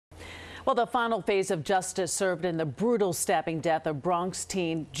Well, the final phase of justice served in the brutal stabbing death of Bronx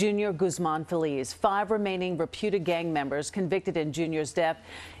teen Junior Guzman. 5 remaining reputed gang members convicted in Junior's death,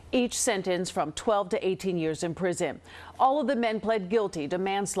 each sentenced from 12 to 18 years in prison. All of the men pled guilty to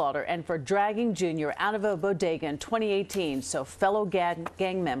manslaughter and for dragging Junior out of a bodega in 2018 so fellow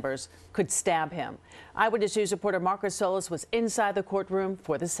gang members could stab him. Eyewitness News reporter Marcus Solis was inside the courtroom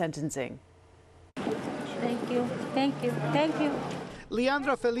for the sentencing. Thank you, thank you, thank you.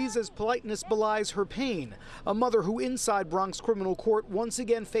 Leandra Feliz's politeness belies her pain. A mother who inside Bronx criminal court once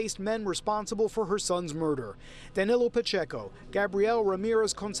again faced men responsible for her son's murder. Danilo Pacheco, Gabriel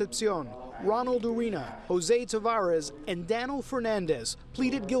Ramirez Concepcion, Ronald Urena, Jose Tavarez, and Danel Fernandez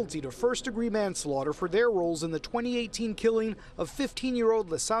pleaded guilty to first-degree manslaughter for their roles in the 2018 killing of 15-year-old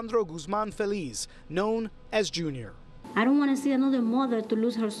Lisandro Guzman Feliz, known as Junior. I don't want to see another mother to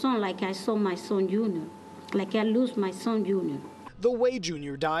lose her son like I saw my son Junior, like I lose my son Junior. The way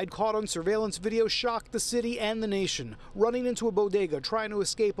Junior died, caught on surveillance video, shocked the city and the nation. Running into a bodega, trying to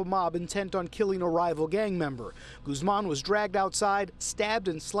escape a mob intent on killing a rival gang member. Guzman was dragged outside, stabbed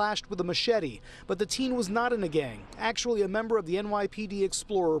and slashed with a machete. But the teen was not in a gang, actually a member of the NYPD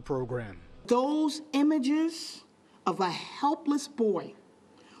Explorer program. Those images of a helpless boy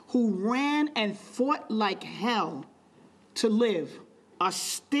who ran and fought like hell to live are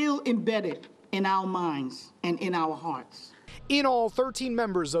still embedded in our minds and in our hearts. In all, 13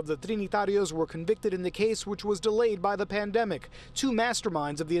 members of the Trinitarios were convicted in the case, which was delayed by the pandemic. 2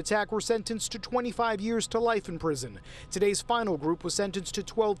 masterminds of the attack were sentenced to 25 years to life in prison. Today's final group was sentenced to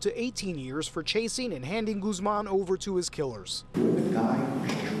 12 to 18 years for chasing and handing Guzman over to his killers. The guy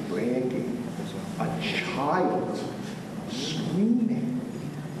was dragging a child, screaming,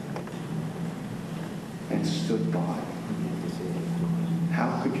 and stood by.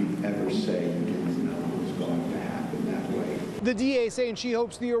 How could you ever say you didn't know it was going to happen that way? The DA saying she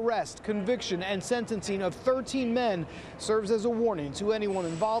hopes the arrest, conviction, and sentencing of 13 men serves as a warning to anyone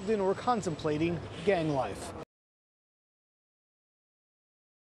involved in or contemplating gang life.